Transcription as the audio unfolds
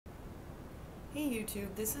Hey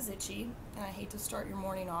YouTube, this is Itchy, and I hate to start your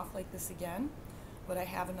morning off like this again, but I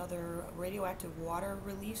have another radioactive water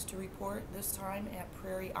release to report, this time at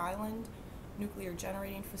Prairie Island Nuclear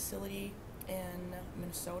Generating Facility in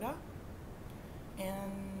Minnesota.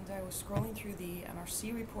 And I was scrolling through the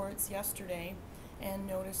NRC reports yesterday and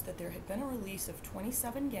noticed that there had been a release of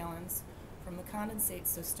 27 gallons from the condensate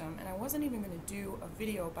system, and I wasn't even going to do a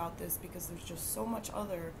video about this because there's just so much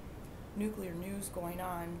other nuclear news going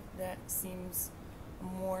on that seems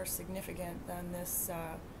more significant than this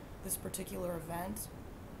particular event.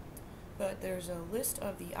 But there's a list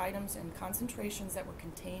of the items and concentrations that were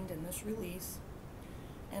contained in this release,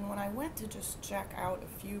 and when I went to just check out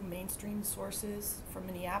a few mainstream sources from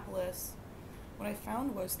Minneapolis, what I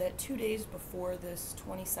found was that 2 days before this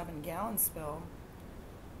 27-gallon spill,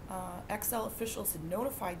 XL officials had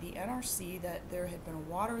notified the NRC that there had been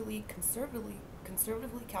a water leak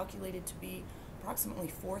conservatively calculated to be approximately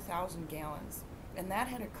 4,000 gallons. And that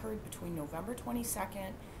had occurred between November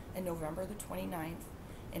 22nd and November the 29th,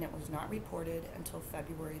 and it was not reported until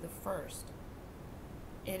February the 1st.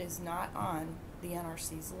 It is not on the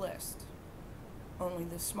NRC's list, only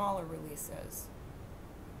the smaller releases.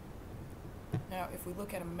 Now, if we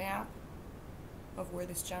look at a map of where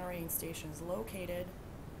this generating station is located,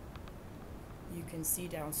 you can see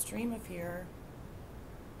downstream of here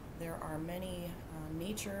there are many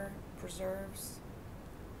nature preserves,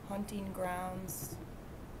 hunting grounds,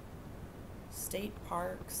 state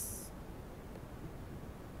parks,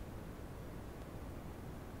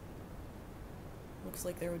 looks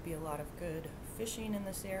like there would be a lot of good fishing in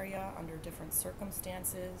this area under different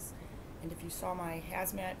circumstances. And if you saw my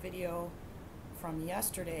hazmat video from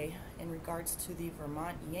yesterday in regards to the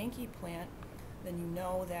Vermont Yankee plant, then you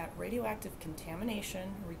know that radioactive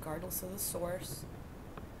contamination, regardless of the source,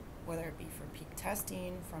 whether it be from peak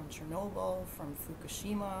testing, from Chernobyl, from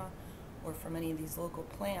Fukushima, or from any of these local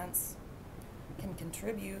plants, can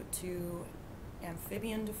contribute to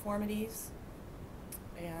amphibian deformities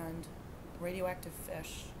and radioactive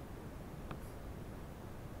fish.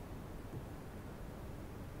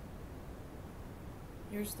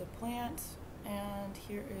 Here's the plant, and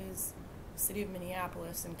here is the city of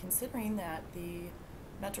Minneapolis. And considering that the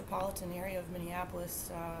metropolitan area of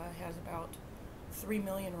Minneapolis has about 3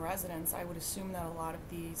 million residents, I would assume that a lot of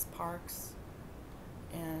these parks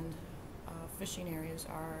and fishing areas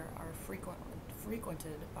are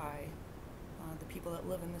frequented by the people that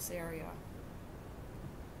live in this area.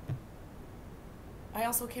 I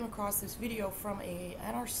also came across this video from a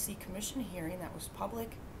NRC commission hearing that was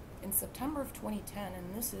public in September of 2010,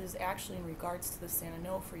 and this is actually in regards to the San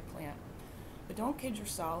Onofre plant. But don't kid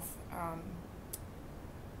yourself,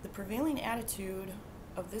 the prevailing attitude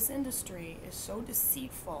of this industry is so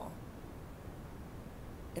deceitful.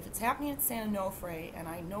 If it's happening at San Onofre, and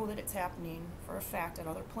I know that it's happening for a fact at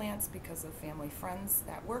other plants because of family friends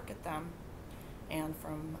that work at them, and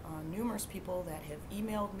from numerous people that have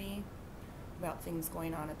emailed me about things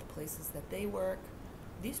going on at the places that they work,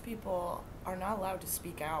 these people are not allowed to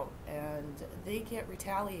speak out, and they get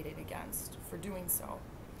retaliated against for doing so.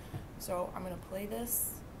 So I'm going to play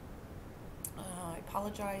this. I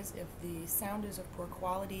apologize if the sound is of poor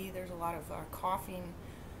quality. There's a lot of coughing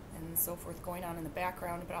and so forth going on in the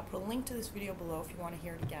background, but I'll put a link to this video below if you want to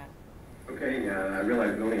hear it again. Okay, I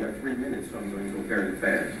realize we only have 3 minutes, so I'm going to go fairly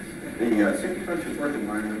fast. The safety conscious work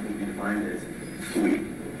environment can be defined as sweet.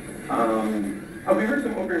 We heard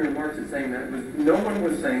some opening remarks that saying that no one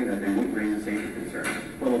was saying that they wouldn't raise a safety concern.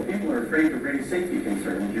 Well, if people are afraid to raise safety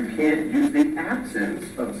concerns, you can't use the absence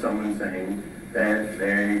of someone saying that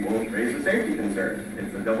they won't raise a safety concern.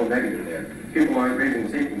 It's a double negative there. People aren't raising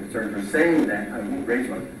safety concerns or saying that I won't raise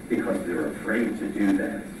one because they're afraid to do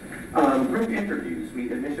that. Group interviews.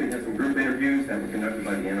 We initially had some group interviews that were conducted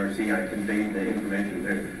by the NRC. I conveyed the information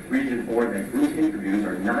to Region 4 that group interviews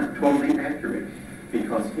are not totally accurate,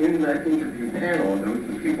 because in that interview panel,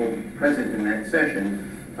 the people present in that session,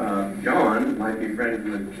 John might be friends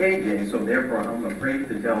with KJ, so therefore I'm afraid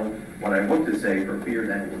to tell what I want to say for fear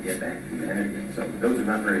that it will get back to management. So those are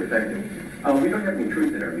not very effective. We don't have any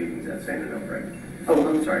truth in our meetings at San Onofre. Oh,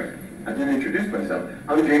 I'm sorry. I didn't introduce myself.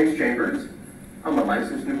 I'm James Chambers. I'm a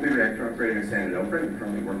licensed nuclear reactor operator at San Onofre. I'm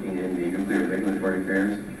currently working in the Nuclear Regulatory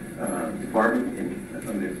Affairs Department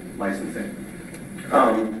under licensing.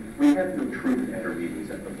 We have no truth at our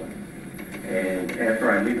meetings at the plant. And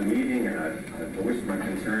after I leave a meeting and I've voiced my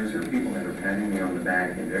concerns, there are people that are patting me on the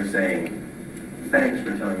back and they're saying, thanks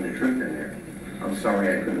for telling the truth in there. I'm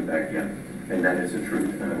sorry I couldn't back you up. And that is the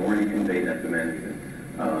truth. And I've already conveyed that to management.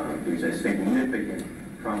 There's a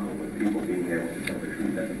significant problem with people being able to tell the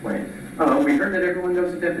truth at the plant. We heard that everyone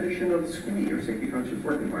knows the definition of SQE, or safety conscious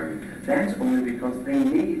work environment. That's only because they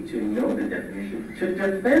need to know the definition to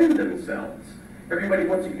defend themselves. Everybody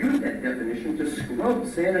wants to use that definition to scrub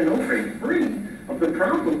San Onofre free of the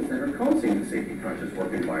problems that are causing the safety conscious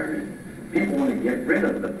work environment. People want to get rid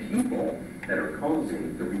of the people that are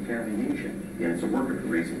causing the retaliation against a worker for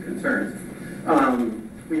raising concerns.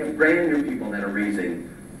 We have brand new people that are raising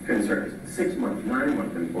concerns. 6-month,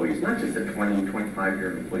 9-month employees, not just the 20,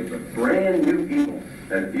 25-year employees, but brand new people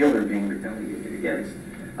that feel they're being retaliated against.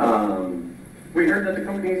 We heard that the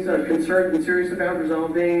company is concerned and serious about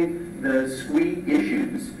resolving the SQE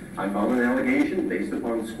issues. I filed an allegation based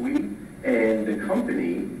upon SQE, and the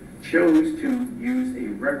company chose to use a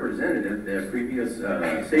representative, the previous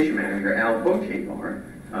station manager, Al Hochevar,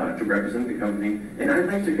 to represent the company, and I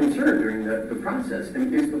raised a concern during the process.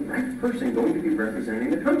 And is the right person going to be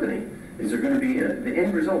representing the company? Is there going to be the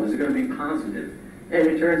end result? Is it going to be positive? And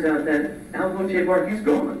it turns out that Al Hochevar, he's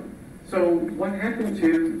gone. So what happened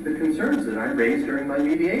to the concerns that I raised during my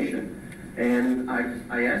mediation? And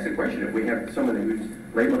I asked the question, if we have someone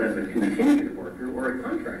who's labeled as a contingent worker or a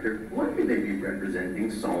contractor, why would they be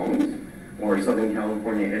representing Songs or Southern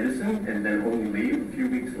California Edison and then only leave a few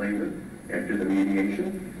weeks later after the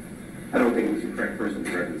mediation? I don't think it was the correct person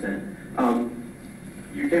to represent.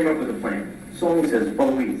 You came up with a plan. Songs has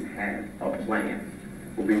always had a plan,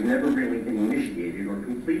 but we've never really initiated or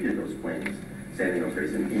completed those plans. San Onofre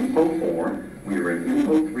is an INPO 4. We were in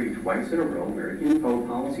INPO 3 twice in a row. We're an INPO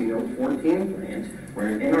Policy Note 14 plant. We're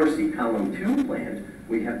an NRC Column 2 plant.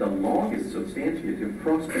 We have the longest substantiative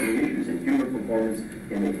cross-cutting issues in human performance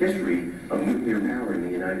in the history of nuclear power in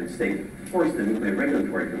the United States. Forced the Nuclear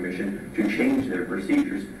Regulatory Commission to change their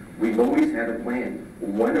procedures. We've always had a plan.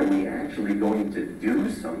 When are we actually going to do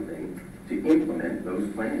something to implement those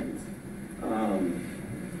plans?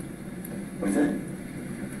 What's that?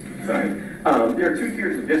 Sorry. There are 2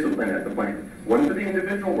 tiers of discipline at the plant. One for the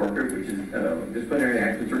individual worker, which is disciplinary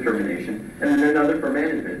actions or termination, and then another for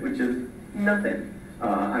management, which is nothing.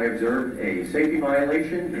 I observed a safety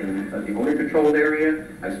violation in the owner-controlled area.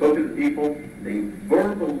 I spoke to the people. They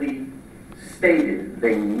verbally stated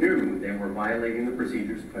they knew they were violating the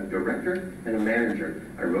procedures, a director and a manager.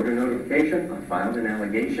 I wrote a notification. I filed an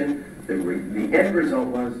allegation. The end result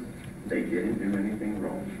was they didn't do anything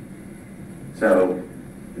wrong. So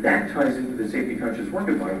that ties into the safety conscious work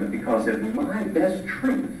environment, because if my best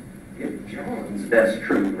truth, if John's best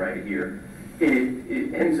truth right here,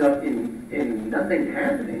 it ends up in nothing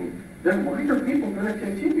happening, then why are people going to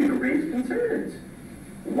continue to raise concerns?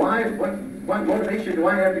 Why? What motivation do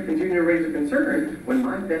I have to continue to raise a concern when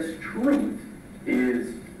my best truth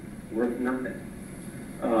is worth nothing?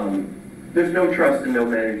 There's no trust and no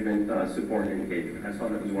management support and engagement. I saw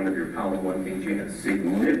that was one of your column 1 things. You had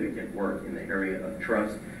significant work in the area of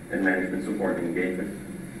trust and management support and engagement.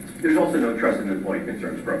 There's also no trust in the employee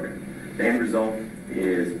concerns program. The end result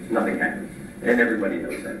is nothing happens, and everybody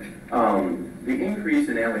knows that. The increase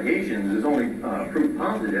in allegations is only proof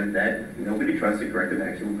positive that nobody trusts the corrective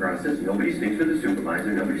action process, nobody speaks with the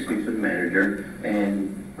supervisor, nobody speaks with the manager,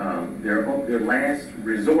 and their last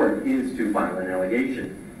resort is to file an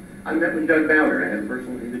allegation. I met with Doug Bowder. I had a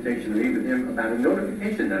personal invitation to meet with him about a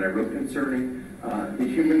notification that I wrote concerning the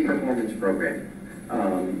Human Performance Program.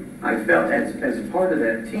 I felt, as a part of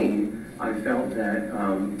that team, I felt that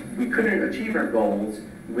we couldn't achieve our goals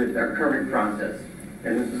with our current process.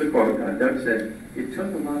 And this is a quote. Doug said, "It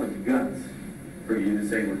took a lot of guts for you to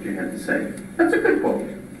say what you had to say." That's a good quote.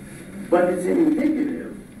 But it's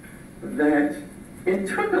indicative that it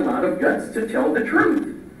took a lot of guts to tell the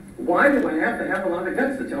truth. Why do I have to have a lot of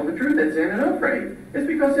guts to tell the truth at San Onofre? It's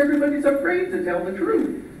because everybody's afraid to tell the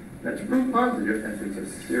truth. That's proof positive that there's a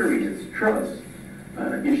serious trust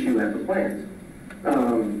issue at the plant.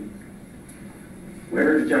 We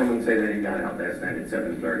heard a gentleman say that he got out last night at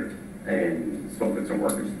 7:30 and spoke with some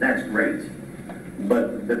workers. That's great.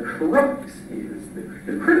 But the crux is,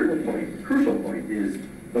 the critical point, the crucial point is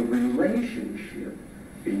the relationship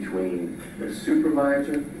between the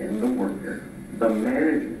supervisor and the worker, the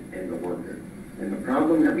management and the worker. And the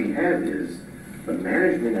problem that we have is the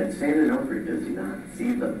management at San Onofre does not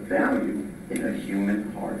see the value in a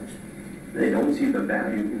human heart. They don't see the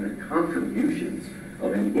value in the contributions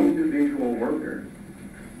of an individual worker.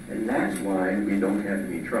 And that's why we don't have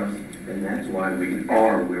any trust, and that's why we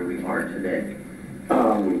are where we are today.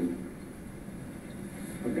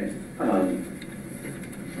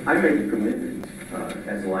 I made a commitment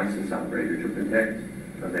as a licensed operator to protect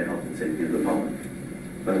the health and safety of the public.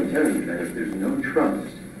 But I'm telling you that if there's no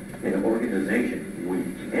trust in an organization, we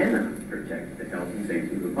cannot protect the health and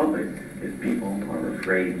safety of the public if people are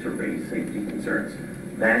afraid to raise safety concerns.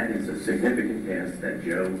 That is a significant task that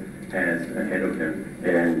Joe has ahead of him,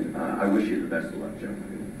 and I wish you the best of luck, Joe,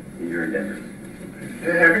 in your endeavors.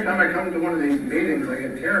 Every time I come to one of these meetings, I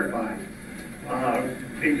get terrified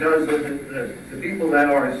because of the people that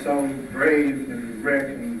are so brave, and Rick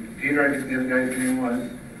and Peter, I guess the other guy's name was.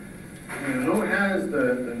 You know, who has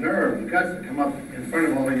the nerve, the guts to come up in front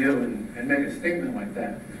of all of you and make a statement like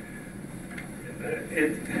that?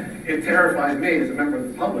 It terrifies me as a member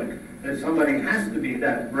of the public that somebody has to be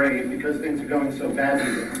that brave because things are going so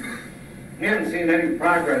badly there. We haven't seen any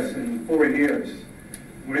progress in 4 years.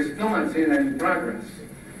 We're still not seeing any progress.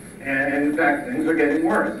 And in fact, things are getting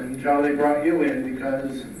worse. And Joe, they brought you in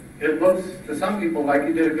because it looks to some people like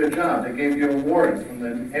you did a good job. They gave you awards from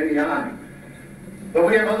the NEI. But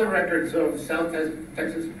we have other records of South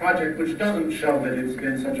Texas project which doesn't show that it's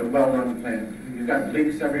been such a well-run plant. You've got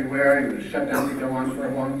leaks everywhere, it was shut down to go on for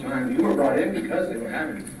a long time. You were brought in because they were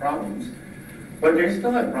having problems. But they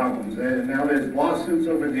still have problems. And now there's lawsuits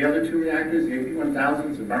over the other 2 reactors, the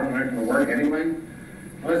AP1000s, the environment aren't going to work anyway.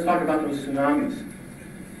 Well, let's talk about those tsunamis.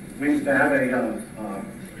 We used to have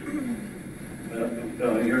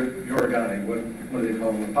your guy, what do they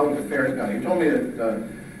call him, a public affairs guy. He told me that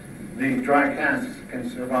the dry casks can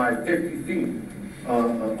survive 50 feet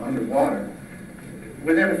underwater.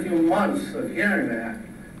 Within a few months of hearing that,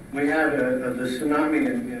 we had the tsunami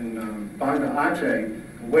in Banda Aceh.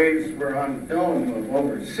 Waves were on film of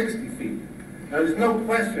over 60 feet. Now, there's no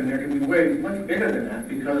question there can be waves much bigger than that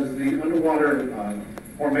because the underwater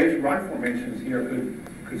rock formations here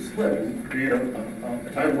could slip and create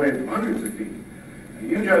a tidal wave of hundreds of feet. And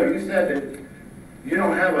you, Joe, you said that you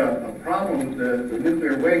don't have a problem with the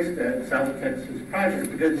nuclear waste at South Texas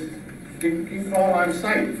project because you keep it all on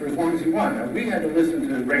site for as long as you want. Now, we had to listen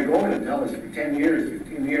to Ray Golden tell us for 10 years,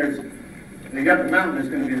 15 years, the Yucca Mountain is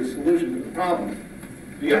going to be the solution to the problem.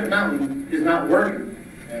 The Yucca Mountain is not working.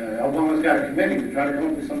 Obama's got a committee to try to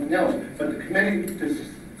come up with something else, but the committee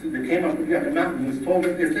that came up with Yucca Mountain was told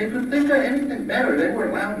that if they could think of anything better, they were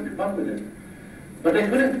allowed to come up with it. But they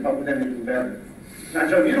couldn't come up with anything better. Now,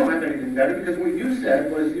 Joe, you don't have anything better because what you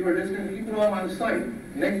said was you were just going to keep it all on site.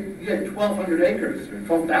 And you had 1,200 acres, or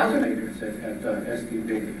 12,000 acres at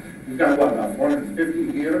STP. You've got, what, about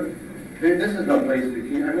 450 here? This is no place to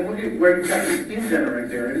keep. I mean, look at where you've got the steam generator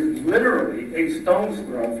there. It is literally a stone's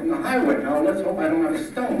throw from the highway. Now, let's hope I don't have a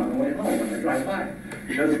stone on the way home when I drive by,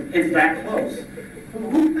 because it's that close.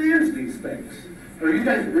 Who plans these things? Are you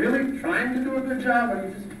guys really trying to do a good job, or are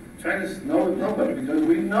you just trying to know nobody? Because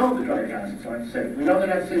we know the dry gases aren't safe. We know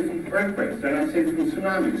they're not safe from earthquakes. They're not safe from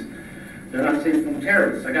tsunamis. They're not safe from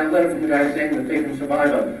terrorists. I got a letter from the guy saying that they can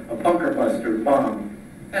survive a bunker buster bomb.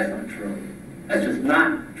 That's not true. That's just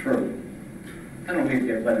not true. I don't need to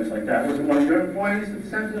get letters like that. Was it one of your employees that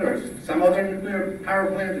sent it, or some other nuclear power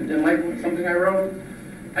plant that didn't like something I wrote?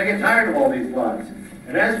 I get tired of all these lies.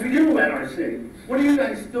 And as for you, NRC, what are you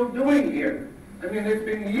guys still doing here? I mean, it's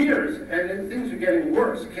been years, and things are getting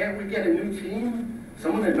worse. Can't we get a new team?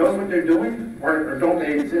 Someone that knows what they're doing? Or don't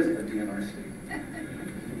they exist at the NRC?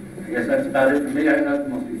 I guess that's about it for me. That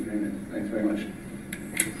must be 3 minutes. Thanks very much.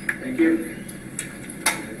 Thank you.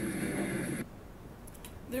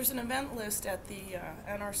 There's an event list at the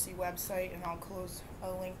NRC website, and I'll close a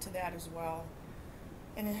link to that as well.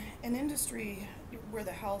 In an industry where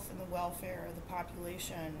the health and the welfare of the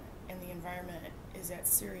population and the environment is at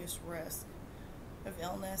serious risk of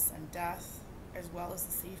illness and death, as well as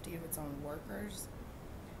the safety of its own workers,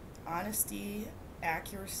 honesty,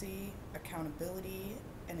 accuracy, accountability,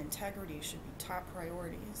 and integrity should be top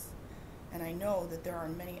priorities. And I know that there are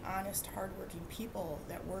many honest, hardworking people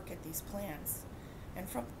that work at these plants. And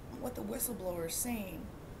from what the whistleblower is saying,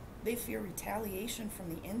 they fear retaliation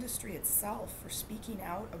from the industry itself for speaking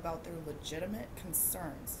out about their legitimate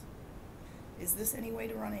concerns. Is this any way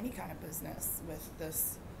to run any kind of business with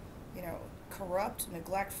this, corrupt,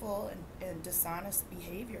 neglectful, and dishonest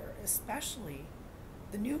behavior, especially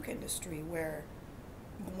the nuke industry, where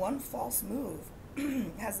one false move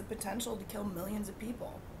has the potential to kill millions of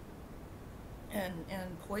people and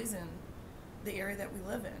poison the area that we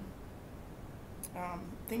live in?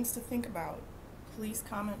 Things to think about. Please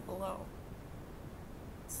comment below.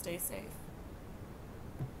 Stay safe.